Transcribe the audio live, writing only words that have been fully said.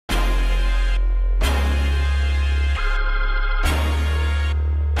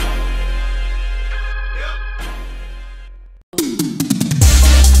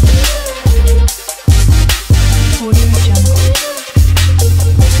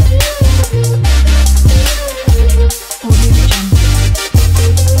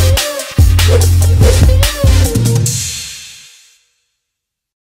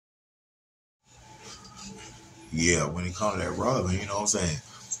But when it comes to that robbery, you know what I'm saying,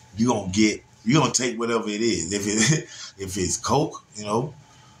 you gonna take whatever it is. If it's coke, you know,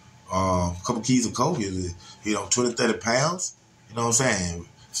 a couple keys of coke is, 20, 30 pounds. You know what I'm saying?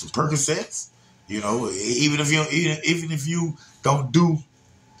 Some Percocets. You know, even if you don't do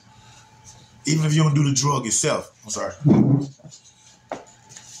the drug itself. I'm sorry.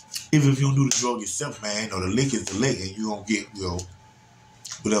 Even if you don't do the drug yourself, man, the lick is the lick, and you gonna get,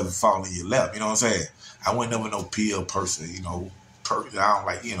 whatever fall in your lap. You know what I'm saying? I wasn't never no pill person, I don't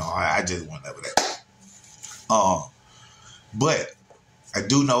like, I just wasn't never that. But I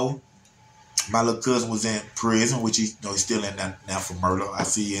do know my little cousin was in prison, which he's still in now for murder. I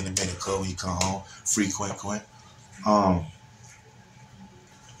see you in a minute, cuz, when you come home. Free Quint.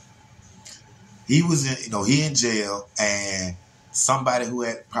 He was in, he in jail, and somebody who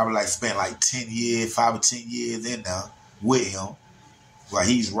had probably spent 10 years, 5 or 10 years in there with him while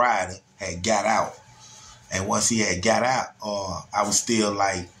he's riding had got out. And once he had got out, I was still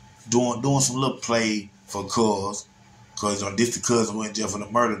doing some little play for cuz this the cousin went in jail for the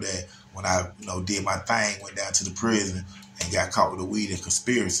murder that when I did my thing, went down to the prison and got caught with a weed and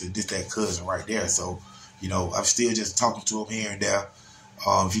conspiracy. This that cousin right there. So, I'm still just talking to him here and there.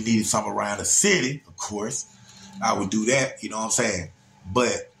 If he needed something around the city, of course, I would do that, you know what I'm saying?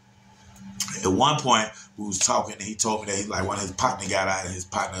 But at one point, we was talking, and he told me that one of his partner got out, and his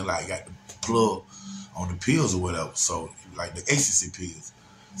partner got the plug on the pills or whatever. So the ecstasy pills.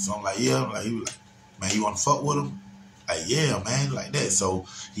 So I'm yeah. He was man, you want to fuck with him? Yeah, man, like that. So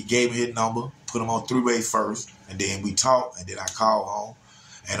he gave me his number, put him on three-way first, and then we talked, and then I called home,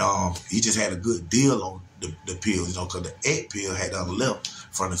 and he just had a good deal on the pills, because the egg pill had done left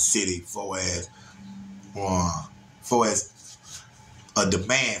from the city for as a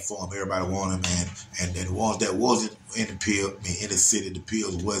demand for them. Everybody wanted them, and the ones that wasn't in the pill, in the city, the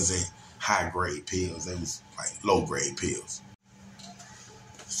pills wasn't high-grade pills. They was low-grade pills.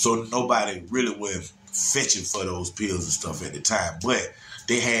 So nobody really went fetching for those pills and stuff at the time. But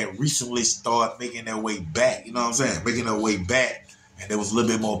they had recently started making their way back, you know what I'm saying? Making their way back, and they was a little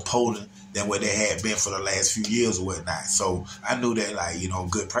bit more potent than what they had been for the last few years or whatnot. So I knew that,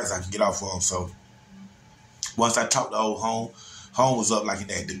 good price I can get off of them. So once I talked to old Home was up in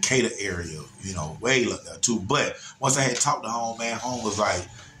that Decatur area, way up there too. But once I had talked to Home, man, Home was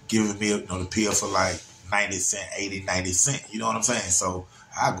giving me, the pill for 90 cents, 80, 90 cents. You know what I'm saying? So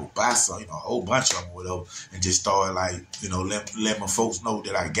I go buy some, a whole bunch of them or whatever, and just start let my folks know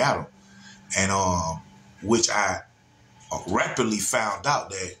that I got them. And which I rapidly found out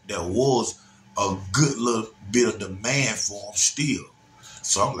that there was a good little bit of demand for them still.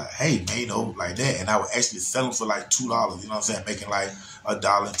 So I'm hey, man, like that. And I would actually sell them for $2, you know what I'm saying? Making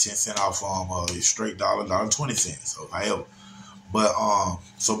 $1.10 off a straight $1.20. So however. But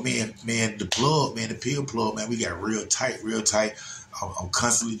so me and the pill plug, man, we got real tight. I'm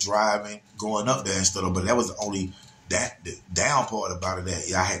constantly driving, going up there and stuff. But that was only the down part about it,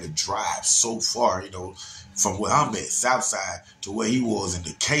 that I had to drive so far, from where I'm at, Southside, to where he was in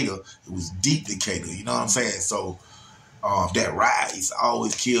Decatur. It was deep Decatur, you know what I'm saying? So that ride used to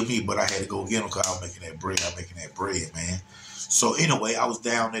always kill me, but I had to go get him because I was making that bread, man. So anyway, I was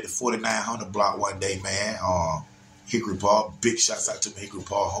down at the 4900 block one day, man. Hickory Park, big shouts out to my Hickory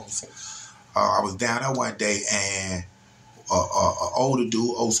Park homies. I was down there one day, and older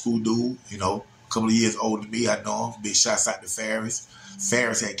dude, old school dude, a couple of years older than me, I know him. Big shouts out to Ferris.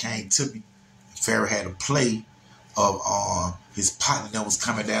 Ferris had came to me. Ferris had a play of his partner that was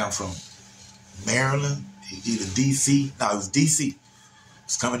coming down from Maryland, either D.C. No, it was D.C.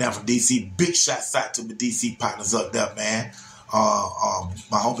 It's coming down from D.C. Big shots out to my D.C. partners up there, man.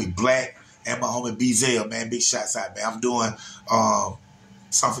 My homie Black and my homie BZL, man. Big shots out, man. I'm doing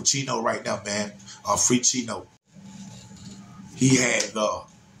something for Chino right now, man. Free Chino. He had the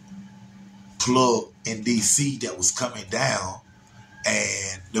plug in D.C. that was coming down,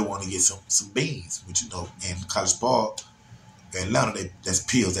 and they want to get some beans, which, in College Park, Atlanta, that's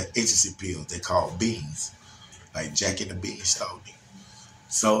pills, that ecstasy pills, they call beans, like Jack and the Beanstalk.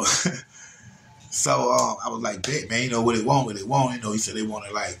 So, I was like, bet, man, what they want, he said they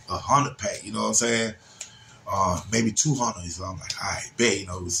wanted 100 pack, you know what I'm saying? Maybe 200. So I'm like, all right, bet, it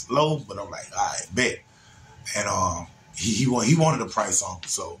was low, but I'm like, all right, bet. And he wanted a price on them,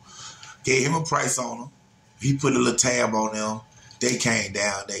 so gave him a price on them. He put a little tab on them. They came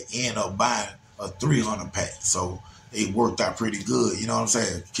down. They ended up buying a 300 pack, so it worked out pretty good. You know what I'm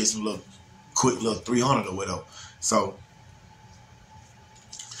saying? Catch a little quick little 300 or whatever. So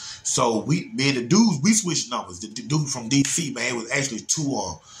me and the dudes, we switched numbers. The dude from DC, man, it was actually two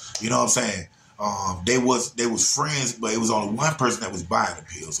on. You know what I'm saying? They was friends, but it was only one person that was buying the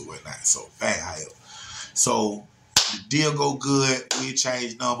pills or whatnot. So bang, hell. So the deal go good. We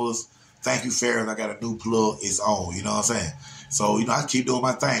change numbers. Thank you, Ferris. I got a new plug. It's on. You know what I'm saying? So, you know, I keep doing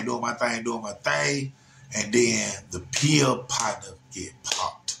my thing. And then the pill partner get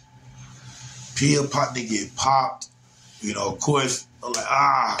popped. You know, of course, I'm like,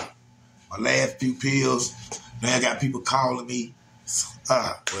 my last few pills. Now I got people calling me.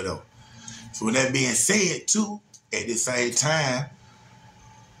 Whatever. So with that being said, too, at the same time,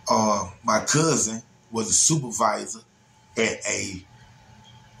 my cousin was a supervisor at a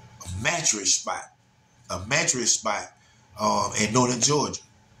mattress spot in Northern Georgia.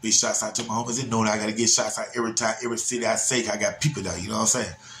 Big shots out to my homies in Northern. I got to get shots out every time, every city I say. I got people there, you know what I'm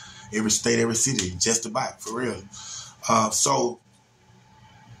saying? Every state, every city, just about, for real. So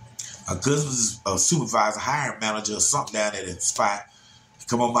my cousin was a supervisor, hiring manager or something down at that spot.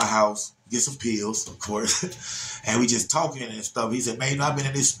 Come on my house, get some pills, of course. And we just talking and stuff. He said, man, you know, I've been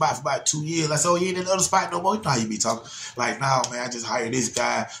in this spot for about 2 years. I said, oh, you ain't in the other spot no more? You know how you be talking. Like, nah, man, I just hired this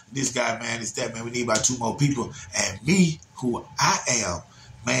guy, man, this, that, man. We need about 2 more people. And me, who I am,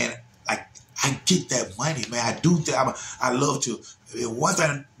 man, like, I get that money, man. I do that. I love to. One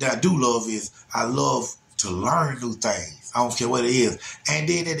thing that I do love is I love to learn new things. I don't care what it is. And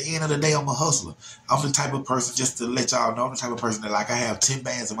then at the end of the day, I'm a hustler. I'm the type of person, just to let y'all know, I'm the type of person that, like, I have 10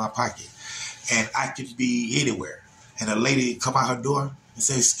 bands in my pocket. And I can be anywhere. And a lady come out her door and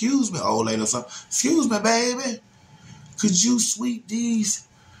say, excuse me, old lady or something. Excuse me, baby. Could you sweep this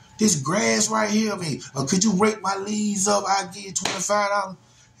grass right here? Or could you rake my leaves up? I'll give you $25.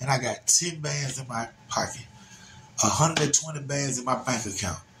 And I got 10 bands in my pocket. 120 bands in my bank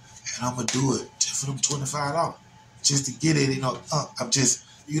account. And I'm going to do it just for them $25. Just to get it, you know. I'm just,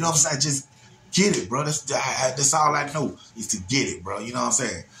 you know what I'm saying? Just get it, bro. That's all I know is to get it, bro. You know what I'm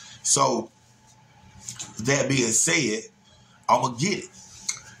saying? So, that being said, I'm going to get it.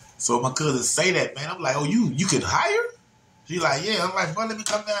 So my cousin say that, man. I'm like, oh, you can hire? He like, yeah. I'm like, bro, let me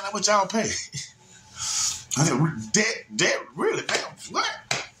come down. How much y'all pay? I said, that really, man? What?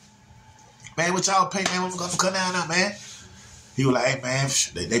 Man, what y'all pay, man? I'm going to come down now, man. He was like, hey, man,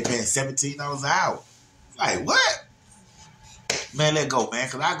 they paying $17 an hour. Like, what? Man, let go, man.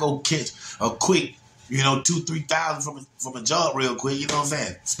 Because I go catch a quick, you know, 2,000-3,000 from a job real quick. You know what I'm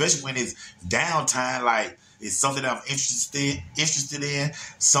saying? Especially when it's downtime, like it's something that I'm interested in,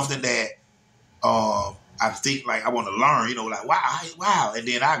 something that I think like I want to learn. You know, like wow, and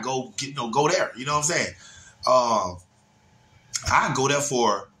then I go there. You know what I'm saying? I go there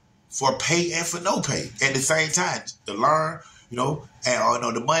for pay and for no pay at the same time to learn. You know,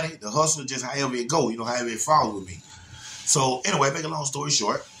 and the money, the hustle, just however it go. You know, however it falls with me. So anyway, make a long story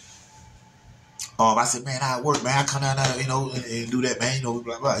short. I said, man, I work, man. I come down there, you know, and do that, man. You know,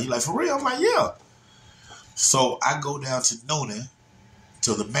 blah, blah. He like, for real? I'm like, yeah. So I go down to Noonan,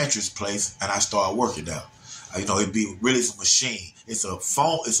 to the mattress place, and I start working there. You know, it'd be really some machine. It's a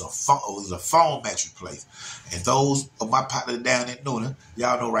phone mattress place. And those of my partners down in Noonan,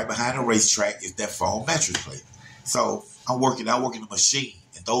 y'all know right behind the racetrack is that phone mattress place. So I'm working the machine.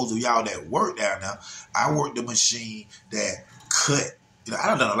 And those of y'all that work down there, I work the machine that cut. You know,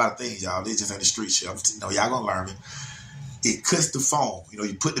 I done a lot of things, y'all. They just ain't the street shit. Y'all gonna learn me. It cuts the foam. You know,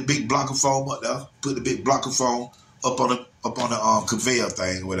 you put the big block of foam up there, put the big block of foam up on the conveyor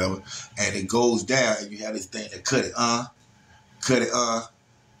thing or whatever, and it goes down, and you have this thing that cut it,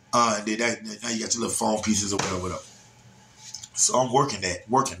 and then now you got your little foam pieces or whatever. So I'm working that.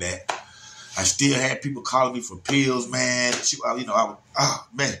 I still had people calling me for pills, man. You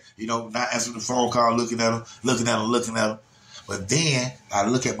know, not answering the phone call, looking at them. But then I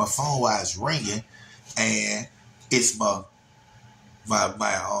look at my phone while it's ringing, and it's my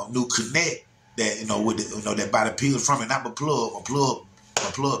new connect that that buy the pills from it. Not my plug.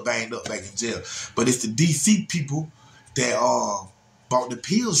 My plug banged up back in jail. But it's the DC people that bought the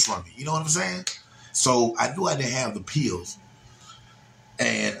pills from me. You know what I'm saying? So I knew I didn't have the pills,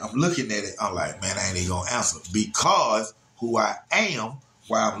 and I'm looking at it. I'm like, man, I ain't even gonna answer because who I am.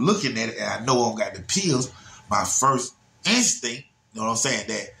 While I'm looking at it, and I know I don't got the pills. My first instinct, you know what I'm saying?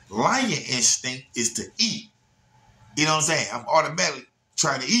 That lion instinct is to eat. You know what I'm saying? I'm automatically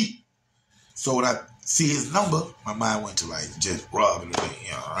trying to eat. So when I see his number, my mind went to like just robbing me,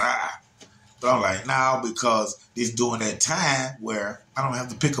 you know. But I'm like, nah, because it's during that time where I don't have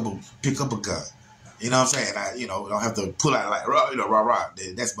to pick up a gun. You know what I'm saying? I don't have to pull out like rah.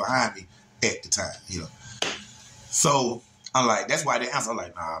 That's behind me at the time, you know. So I'm like, that's why they answer. I'm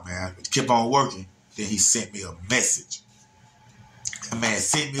like, nah, man, keep on working. Then he sent me a message. The man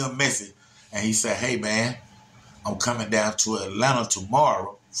sent me a message, and he said, hey, man, I'm coming down to Atlanta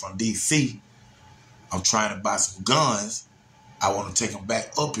tomorrow from D.C. I'm trying to buy some guns. I want to take them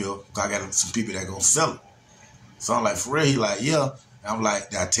back up here because I got some people that are going to sell them. So I'm like, for real? He like, yeah. And I'm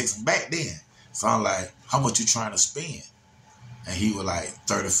like, I text him back then. So I'm like, how much you trying to spend? And he was like,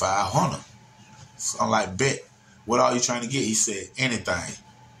 3,500. So I'm like, bet. What are you trying to get? He said, anything.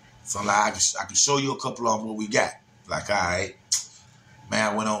 So I'm like, I can show you a couple of them what we got. Like, all right.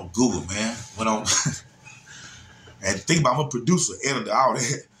 Man, I went on Google, man. Went on. And think about, I'm a producer, editor, all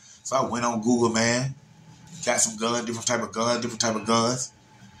that. So I went on Google, man. Got some guns, different type of guns.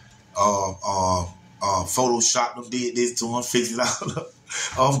 Photoshop them, did this to them, fixed it all up.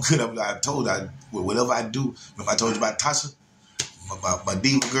 I'm good. I told her, whatever I do, remember I told you about Tasha? My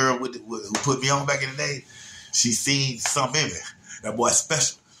diva girl who put me on back in the day, she seen something in me. That boy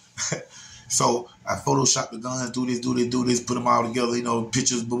special. So I photoshopped the guns, do this, put them all together, you know,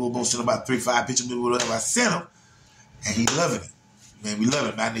 pictures, boom, boom, boom, sent about 3-5 pictures, whatever I sent him, and he loving it. Man, we love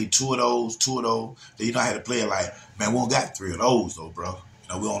it, man. I need two of those. Then you know I had to play it like, man, we don't got 3 of those though, bro. You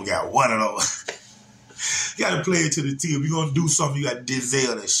know, we only got 1 of those. You gotta play it to the T. If you're gonna do something, you gotta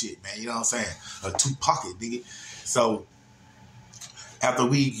Denzel that shit, man. You know what I'm saying? A 2-pocket, nigga. So after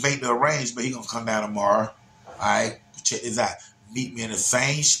we make the arrangement, he gonna come down tomorrow. Alright, check this out. Meet me in the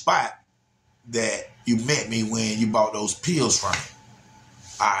same spot that you met me when you bought those pills from me.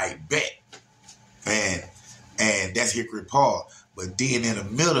 I bet. And that's Hickory Park. But then in the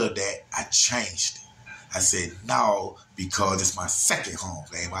middle of that, I changed it. I said, no, because it's my second home.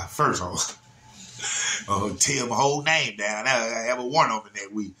 It ain't my first home. Tell my whole name down. I have a warrant on me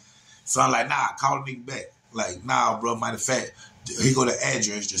that week. So I'm like, nah, call the nigga back. Like, nah, bro, matter of fact, he go to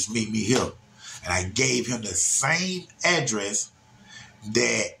address, just meet me here. And I gave him the same address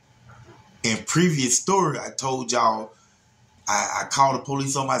that in previous story I told y'all I called the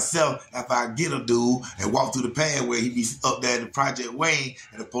police on myself after I get a dude and walk through the pad where he be up there in the Project Wayne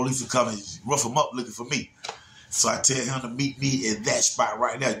and the police will come and rough him up looking for me. So I tell him to meet me at that spot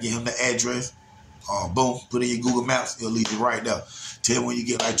right there. Give him the address. Boom, put in your Google Maps. It'll lead you right there. Tell him when you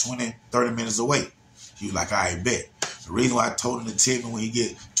get like 20, 30 minutes away. He was like, I bet. The reason why I told him to tell me when he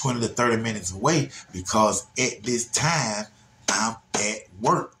get 20 to 30 minutes away, because at this time, I'm at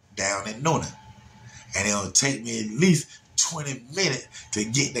work down in Noonan. And it'll take me at least 20 minutes to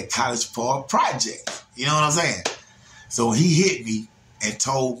get the College Park project. You know what I'm saying? So he hit me and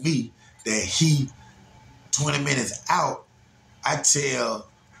told me that he 20 minutes out. I tell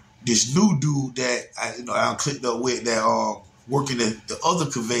this new dude that I clicked up with that working the other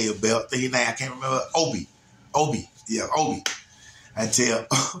conveyor belt. Thinking I can't remember. Obi. Yeah, Obi. I tell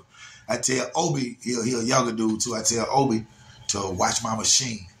Obi, he a younger dude too. I tell Obi to watch my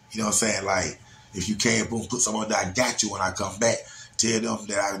machine. You know what I'm saying? Like, if you can't, boom, put something on that, I got you when I come back. Tell them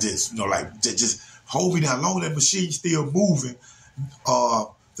that I just, just hold me down. Long as that machine's still moving,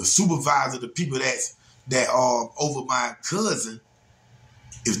 the supervisor, the people that over my cousin,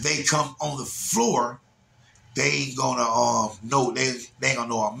 if they come on the floor, they ain't gonna know, they ain't gonna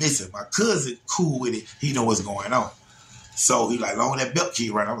know I'm missing. My cousin cool with it. He know what's going on. So he like, long as that belt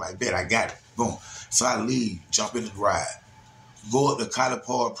keep running, I'm like, bet I got it. Boom. So I leave, jump in the ride, go up the College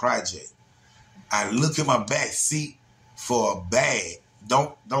Park project. I look in my back seat for a bag.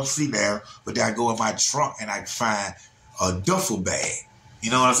 Don't see there, but then I go in my trunk and I find a duffel bag.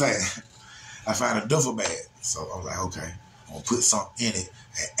 You know what I'm saying? I find a duffel bag. So I'm like, okay, I'm gonna put something in it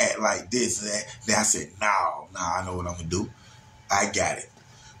and act like this and that. Then I said, no, I know what I'm gonna do. I got it.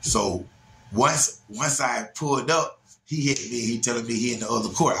 So once I pulled up, he hit me. He telling me he in the other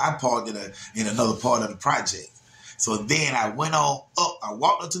court. I parked in another part of the project. So then I went on up. I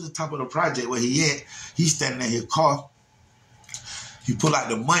walked up to the top of the project where he at. He's standing in his car. He pull out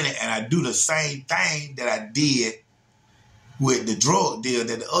the money, and I do the same thing that I did with the drug deal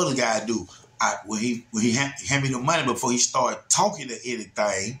that the other guy do. When he hand me the money before he started talking to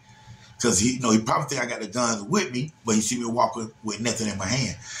anything, because he probably think I got the guns with me, but he see me walking with nothing in my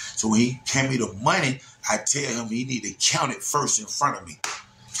hand. So when he hand me the money, I tell him he need to count it first in front of me,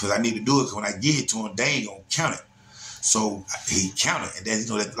 because I need to do it. Because when I give it to him, they ain't gonna count it. So he counted, and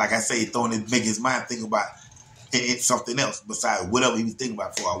then like I say, make his mind think about it something else besides whatever he was thinking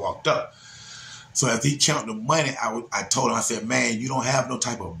about before I walked up. So after he counted the money, I told him, I said, man, you don't have no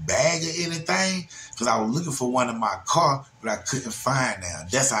type of bag or anything? Because I was looking for one in my car, but I couldn't find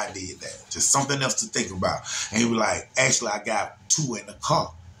that. That's how I did that. Just something else to think about. And he was like, actually, I got 2 in the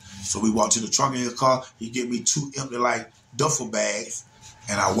car. So we walked to the trunk of his car. He gave me 2 empty duffel bags.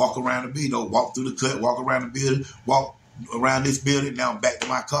 And I walk around the building, walk through the cut, walk around the building, walk around this building, now I'm back to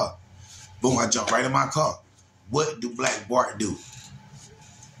my car. Boom, I jump right in my car. What do Black Bart do?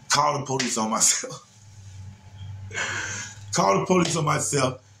 Call the police on myself. Call the police on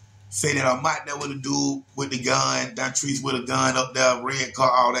myself. say that I'm out there with a dude with the gun, Dontrece with a gun up there, red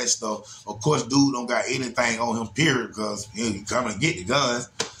car, all that stuff. Of course, dude don't got anything on him, period, because he come and get the guns.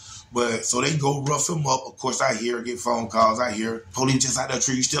 But so they go rough him up. Of course, I hear, get phone calls. I hear, police just out there,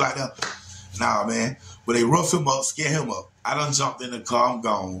 tree, you still out there? Nah, man. But they rough him up, scare him up. I done jumped in the car, I'm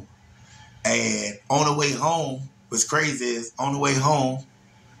gone. And on the way home, what's crazy is, on the way home,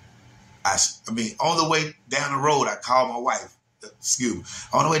 on the way down the road, I called my wife. Excuse me.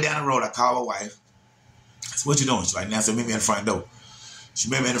 On the way down the road, I called my wife. I said, what you doing? She's like, Nancy, meet me in the front door. She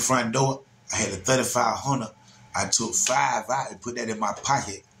met me in the front door. I had a 3500. I took 5 out and put that in my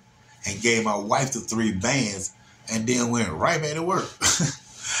pocket and gave my wife the 3 bands and then went right back to work.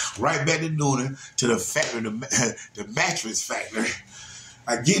 Right back to Noonan to the factory, the mattress factory.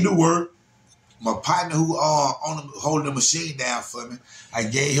 I get to work. My partner who holding the machine down for me, I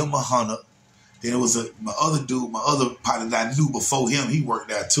gave him 100. Then it was my other dude, my other partner that I knew before him, he worked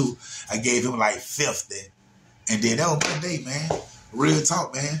there too. I gave him like 50. And then that was my day, man. Real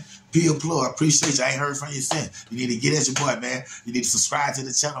talk, man. P Plug, I appreciate you. I ain't heard from you since. You need to get at your boy, man. You need to subscribe to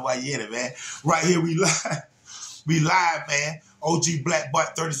the channel while you're in it, man. Right here, we live. We live, man. OG Black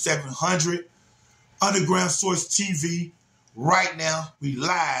Bot 3700. Underground Source TV. Right now, we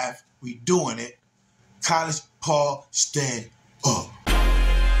live. We doing it. College Paul, stand up.